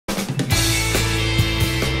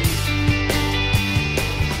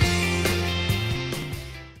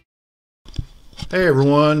Hey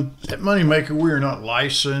everyone, at Moneymaker we are not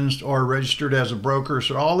licensed or registered as a broker,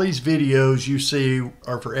 so all these videos you see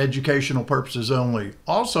are for educational purposes only.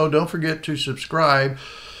 Also, don't forget to subscribe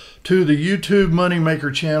to the YouTube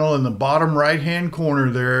Moneymaker channel in the bottom right hand corner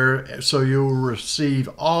there so you'll receive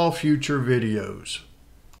all future videos.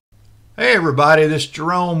 Hey everybody, this is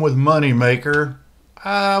Jerome with Moneymaker.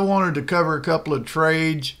 I wanted to cover a couple of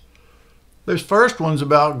trades. This first one's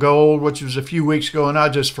about gold, which was a few weeks ago, and I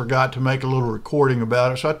just forgot to make a little recording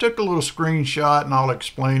about it. So I took a little screenshot, and I'll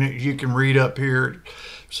explain it. You can read up here.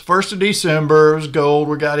 It's the 1st of December. It was gold.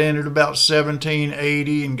 We got in at about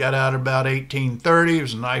 1780 and got out at about 1830. It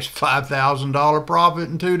was a nice $5,000 profit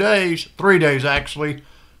in 2 days. 3 days, actually.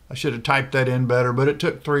 I should have typed that in better, but it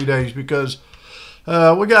took 3 days because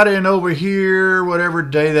we got in over here, whatever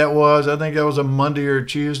day that was. I think that was a Monday or a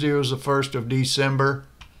Tuesday. It was the 1st of December.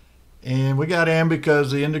 And we got in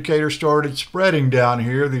because the indicator started spreading down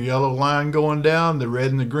here. The yellow line going down, the red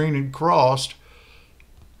and the green had crossed.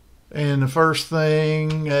 And the first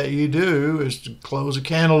thing that you do is to close a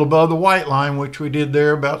candle above the white line, which we did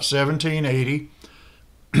there about 1780.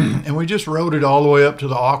 And we just rode it all the way up to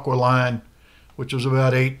the aqua line, which was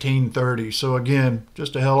about 1830. So again,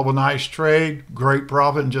 just a hell of a nice trade. Great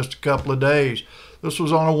profit in just a couple of days. This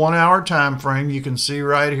was on a 1 hour time frame. You can see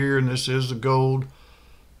right here, and this is the gold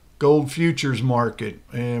futures market,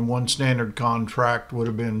 and one standard contract would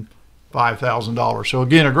have been $5,000. So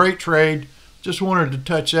again, a great trade. Just wanted to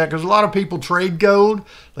touch that because a lot of people trade gold.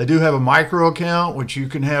 They do have a micro account, which you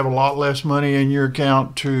can have a lot less money in your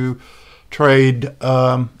account to trade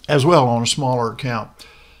as well on a smaller account.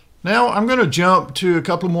 Now I'm going to jump to a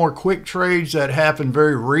couple more quick trades that happened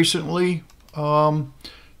very recently.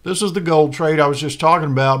 This is the gold trade I was just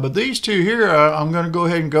talking about, but these two here, I'm going to go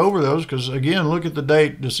ahead and go over those because, again, look at the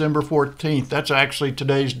date, December 14th. That's actually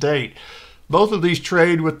today's date. Both of these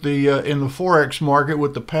trade with the in the Forex market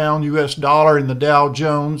with the pound US dollar and the Dow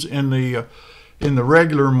Jones in the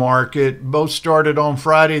regular market. Both started on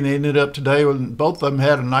Friday and they ended up today. Both of them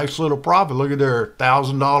had a nice little profit. Look at there,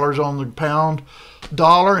 $1,000 on the pound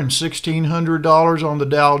dollar and $1,600 on the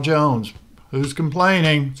Dow Jones. Who's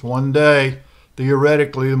complaining? It's one day.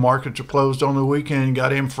 Theoretically, the markets are closed on the weekend,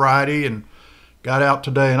 got in Friday and got out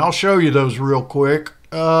today. And I'll show you those real quick.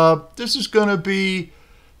 This is going to be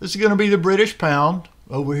the British pound.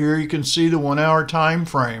 Over here you can see the 1 hour time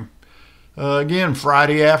frame. Again,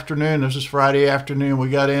 Friday afternoon. This is Friday afternoon. We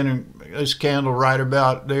got in this candle right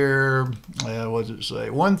about there. What does it say?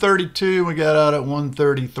 132. We got out at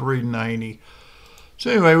 133.90. So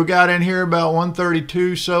anyway, we got in here about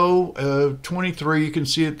 132, so 23, you can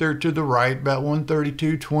see it there to the right, about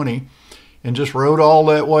 132.20, and just rode all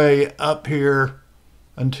that way up here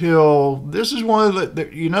until this is one of the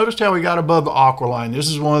you noticed how we got above the aqua line. This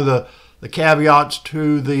is one of the caveats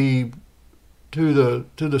to the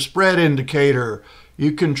spread indicator.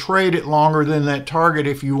 You can trade it longer than that target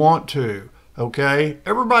if you want to. Okay,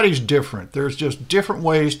 everybody's different. There's just different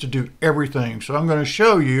ways to do everything. So I'm going to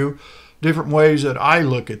show you different ways that I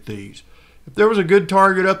look at these. If there was a good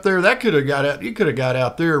target up there, that could have got out. You could have got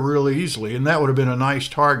out there really easily, and that would have been a nice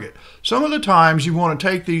target. Some of the times you want to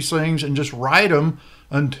take these things and just ride them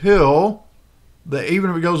until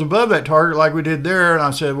even if it goes above that target, like we did there. And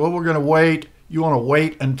I said, well, we're going to wait. You want to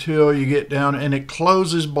wait until you get down, and it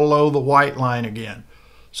closes below the white line again.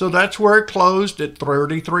 So that's where it closed at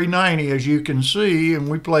 33.90, as you can see,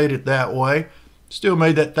 and we played it that way. Still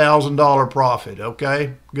made that $1,000 profit,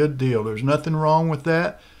 okay? Good deal. There's nothing wrong with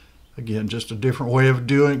that. Again, just a different way of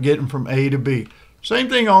getting from A to B. Same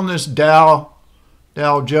thing on this Dow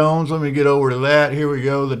Jones. Let me get over to that. Here we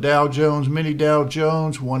go. The Dow Jones, mini Dow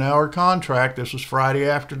Jones, 1 hour contract. This was Friday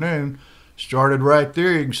afternoon. Started right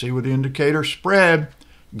there. You can see with the indicator spread.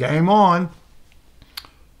 Game on.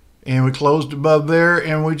 And we closed above there,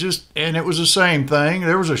 and it was the same thing.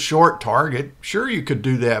 There was a short target. Sure, you could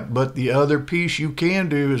do that, but the other piece you can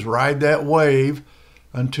do is ride that wave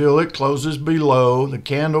until it closes below, the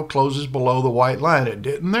candle closes below the white line. It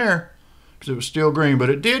didn't there because it was still green,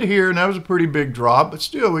 but it did here, and that was a pretty big drop. But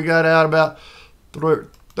still, we got out about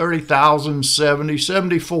 30,070,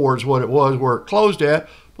 74 is what it was where it closed at.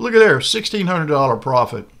 But look at there, $1,600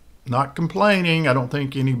 profit. Not complaining. I don't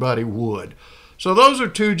think anybody would. So those are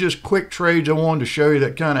two just quick trades I wanted to show you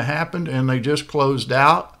that kind of happened, and they just closed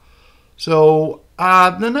out. So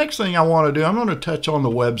the next thing I want to do, I'm going to touch on the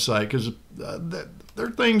website because there are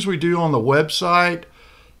things we do on the website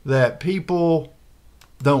that people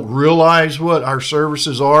don't realize what our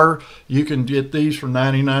services are. You can get these for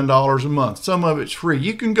 $99 a month. Some of it's free.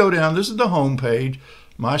 You can go down. This is the home page,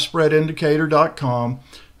 myspreadindicator.com.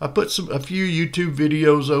 I put a few YouTube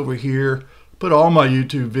videos over here. put all my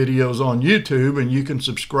YouTube videos on YouTube, and you can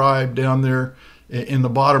subscribe down there in the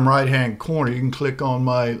bottom right hand corner. You can click on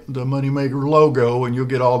the Moneymaker logo and you'll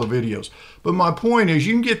get all the videos. But my point is,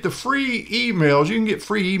 you can get the free emails. You can get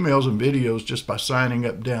free emails and videos just by signing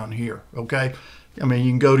up down here, okay? I mean,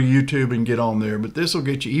 you can go to YouTube and get on there, but this will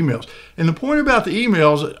get you emails. And the point about the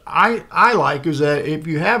emails I like is that if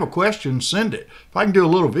you have a question, send it. If I can do a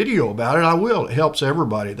little video about it, I will. It helps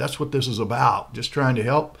everybody. That's what this is about, just trying to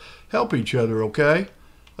help each other, okay?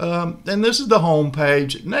 And this is the home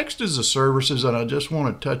page. Next is the services, and I just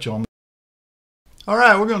want to touch on. All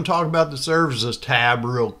right, we're going to talk about the services tab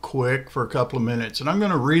real quick for a couple of minutes. And I'm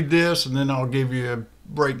going to read this, and then I'll give you a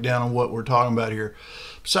breakdown of what we're talking about here.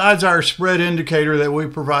 Besides our spread indicator that we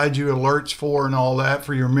provide you alerts for and all that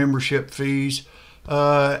for your membership fees,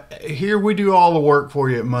 here we do all the work for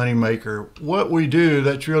you at Moneymaker. What we do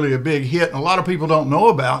that's really a big hit, and a lot of people don't know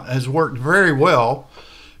about, has worked very well,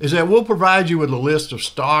 is that we'll provide you with a list of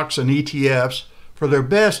stocks and ETFs for their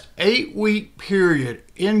best 8-week period,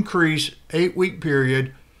 increase 8-week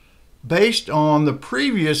period, based on the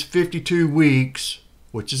previous 52 weeks,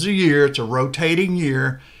 which is a year. It's a rotating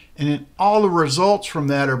year. And then all the results from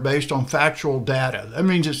that are based on factual data. That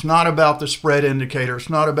means it's not about the spread indicator. It's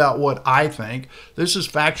not about what I think. This is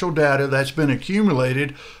factual data that's been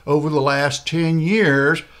accumulated over the last 10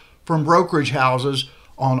 years from brokerage houses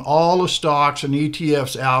on all the stocks and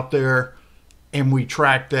ETFs out there. And we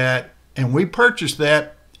track that and we purchase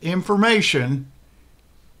that information,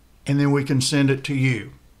 and then we can send it to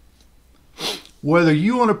you. Whether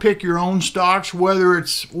you want to pick your own stocks, whether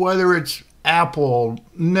it's Apple,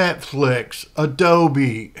 Netflix,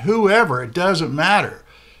 Adobe, whoever, it doesn't matter.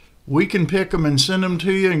 We can pick them and send them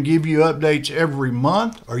to you and give you updates every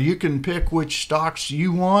month, or you can pick which stocks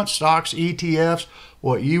you want, stocks, ETFs,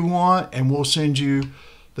 what you want, and we'll send you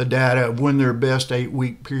the data of when their best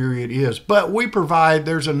 8-week period is. But we provide,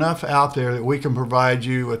 there's enough out there that we can provide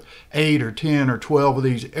you with 8 or 10 or 12 of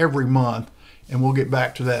these every month, and we'll get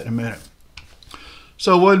back to that in a minute.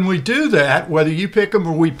 So when we do that, whether you pick them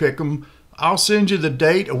or we pick them, I'll send you the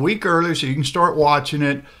date a week early so you can start watching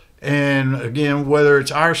it. And again, whether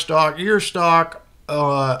it's our stock, your stock,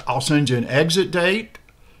 I'll send you an exit date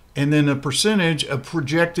and then a percentage of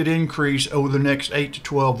projected increase over the next 8 to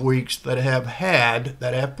 12 weeks that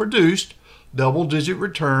have produced double-digit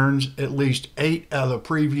returns at least 8 out of the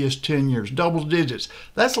previous 10 years. Double digits.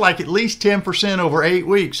 That's like at least 10% over 8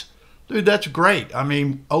 weeks. Dude, that's great. I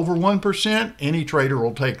mean, over 1%, any trader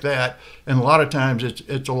will take that. And a lot of times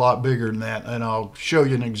it's a lot bigger than that. And I'll show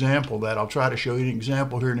you an example of that. I'll try to show you an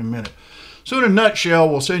example here in a minute. So in a nutshell,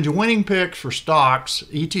 we'll send you winning picks for stocks,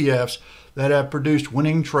 ETFs, that have produced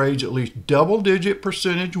winning trades, at least double-digit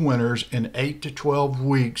percentage winners in 8 to 12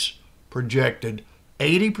 weeks, projected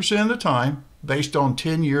 80% of the time, based on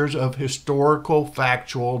 10 years of historical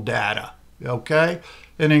factual data. Okay?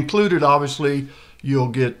 And included, obviously,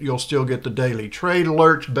 you'll still get the daily trade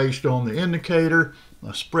alerts based on the indicator,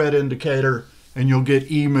 the spread indicator, and you'll get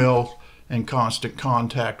emails and constant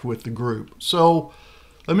contact with the group. So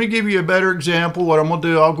let me give you a better example. What I'm going to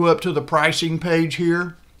do, I'll go up to the pricing page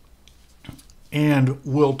here, and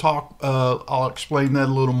we'll talk, I'll explain that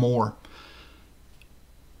a little more.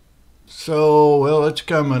 So, well, it's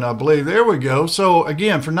coming, I believe. There we go. So,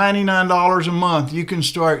 again, for $99 a month, you can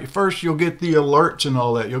start. First, you'll get the alerts and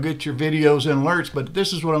all that. You'll get your videos and alerts, but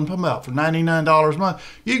this is what I'm talking about. For $99 a month,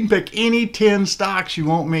 you can pick any 10 stocks you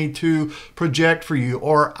want me to project for you,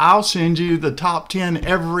 or I'll send you the top 10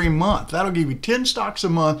 every month. That'll give you 10 stocks a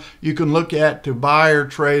month you can look at to buy or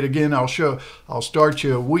trade. Again, I'll start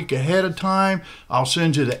you a week ahead of time. I'll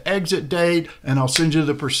send you the exit date, and I'll send you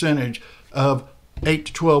the percentage of 8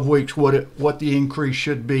 to 12 weeks, what the increase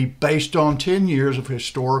should be based on 10 years of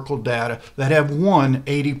historical data that have won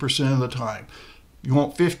 80% of the time. You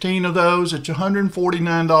want 15 of those, it's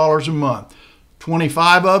 $149 a month.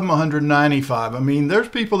 25 of them, $195. I mean, there's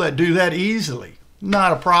people that do that easily.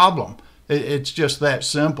 Not a problem. It's just that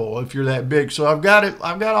simple if you're that big. So I've got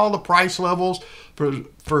all the price levels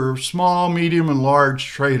for small, medium, and large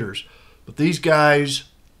traders. But these guys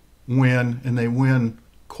win, and they win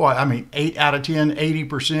quite, I mean, 8 out of 10,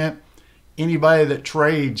 80%. Anybody that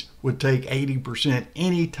trades would take 80%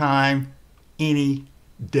 anytime, any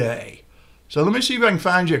day. So let me see if I can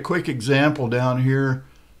find you a quick example down here.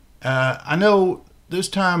 I know this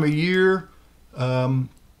time of year, on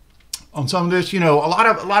some of this, you know, a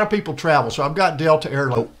lot of people travel. So I've got Delta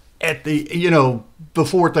Airlines at the, you know,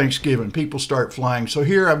 before Thanksgiving, people start flying. So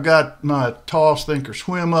here I've got my toss, think, or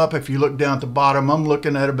swim up. If you look down at the bottom, I'm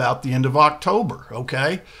looking at about the end of October,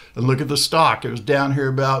 okay? And look at the stock. It was down here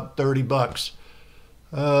about 30 bucks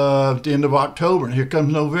at the end of October, and here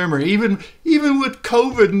comes November. Even with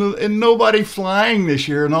COVID and nobody flying this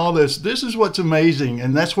year and all this is what's amazing,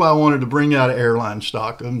 and that's why I wanted to bring out an airline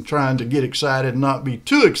stock. I'm trying to get excited and not be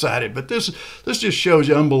too excited, but this just shows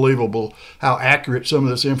you unbelievable how accurate some of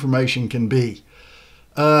this information can be.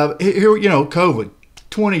 Here, COVID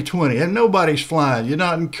 2020, and nobody's flying. You're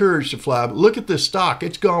not encouraged to fly, but look at this stock.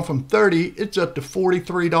 It's gone from $30, it's up to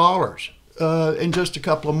 $43 in just a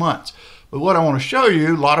couple of months. But what I want to show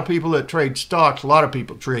you, a lot of people that trade stocks, a lot of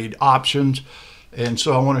people trade options. And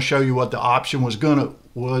so I want to show you what the option was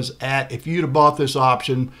at if you'd have bought this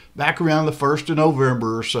option back around the 1st of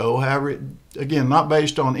November or so. However, again, not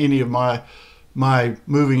based on any of my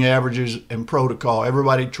moving averages and protocol.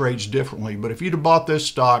 Everybody trades differently. But if you'd have bought this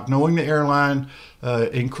stock, knowing the airline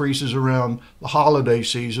increases around the holiday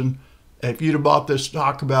season, if you'd have bought this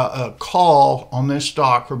stock, about a call on this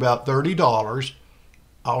stock for about $30,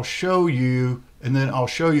 I'll show you, and then I'll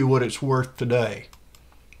show you what it's worth today.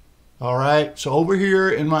 All right, so over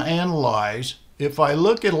here in my Analyze, if I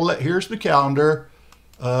look at, here's the calendar,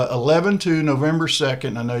 11 to November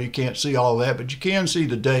 2nd. I know you can't see all that, but you can see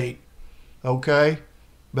the date, okay?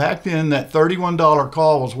 Back then, that $31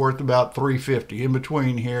 call was worth about $3.50 in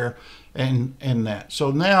between here and that.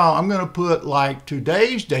 So now I'm going to put like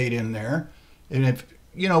today's date in there, and if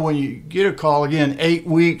when you get a call, again, 8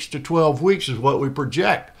 weeks to 12 weeks is what we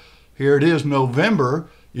project. Here it is, November.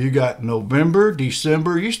 You got November,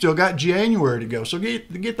 December. You still got January to go. So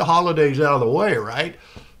get the holidays out of the way, right?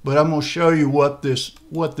 But I'm going to show you what this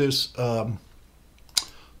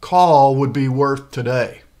call would be worth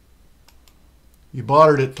today. You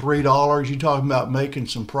bought it at $3. You're talking about making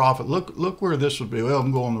some profit. Look where this would be. Well,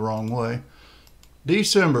 I'm going the wrong way.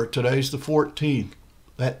 December, today's the 14th.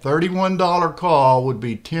 That $31 call would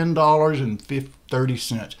be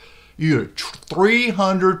 $10.30. You get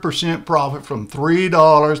 300% profit from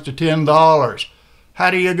 $3 to $10.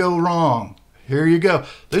 How do you go wrong? Here you go.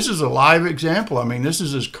 This is a live example. I mean, this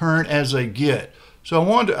is as current as they get. So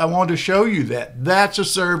I wanted to show you that. That's a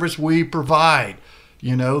service we provide,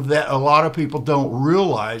 that a lot of people don't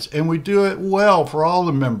realize, and we do it well for all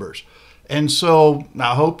the members. And so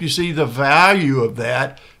I hope you see the value of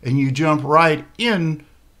that, and you jump right in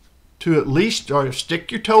to at least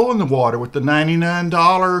stick your toe in the water with the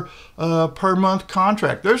 $99 per month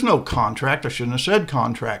contract. There's no contract. I shouldn't have said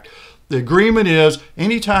contract. The agreement is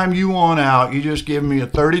anytime you want out, you just give me a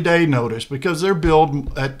 30-day notice, because they're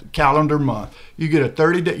billed at calendar month. You get a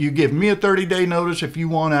 30-day. You give me a 30-day notice if you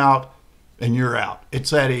want out, and you're out. It's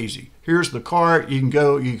that easy. Here's the cart. You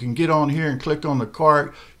can get on here and click on the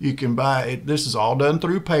cart. You can buy it. This is all done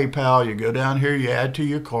through PayPal. You go down here, you add to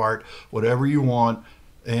your cart whatever you want,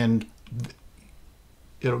 and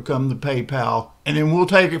it'll come to PayPal, and then we'll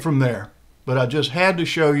take it from there. But I just had to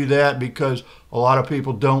show you that because a lot of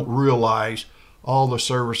people don't realize all the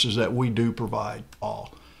services that we do provide.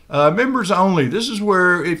 Members only. This is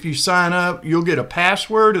where if you sign up, you'll get a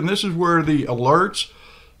password, and this is where the alerts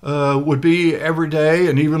would be every day,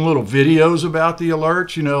 and even little videos about the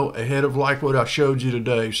alerts, ahead of like what I showed you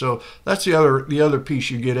today. So that's the other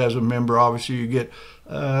piece you get as a member. Obviously, you get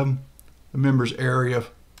the members area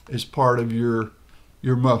as part of your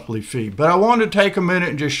monthly fee. But I wanted to take a minute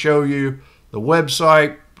and just show you the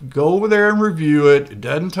website. Go over there and review it. It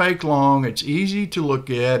doesn't take long. It's easy to look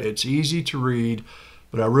at. It's easy to read.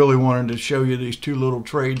 But I really wanted to show you these two little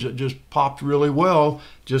trades that just popped really well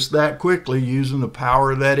just that quickly using the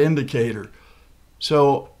power of that indicator.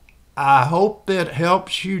 So I hope that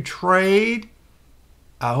helps you trade.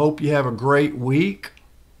 I hope you have a great week.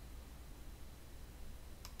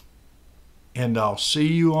 And I'll see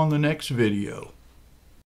you on the next video.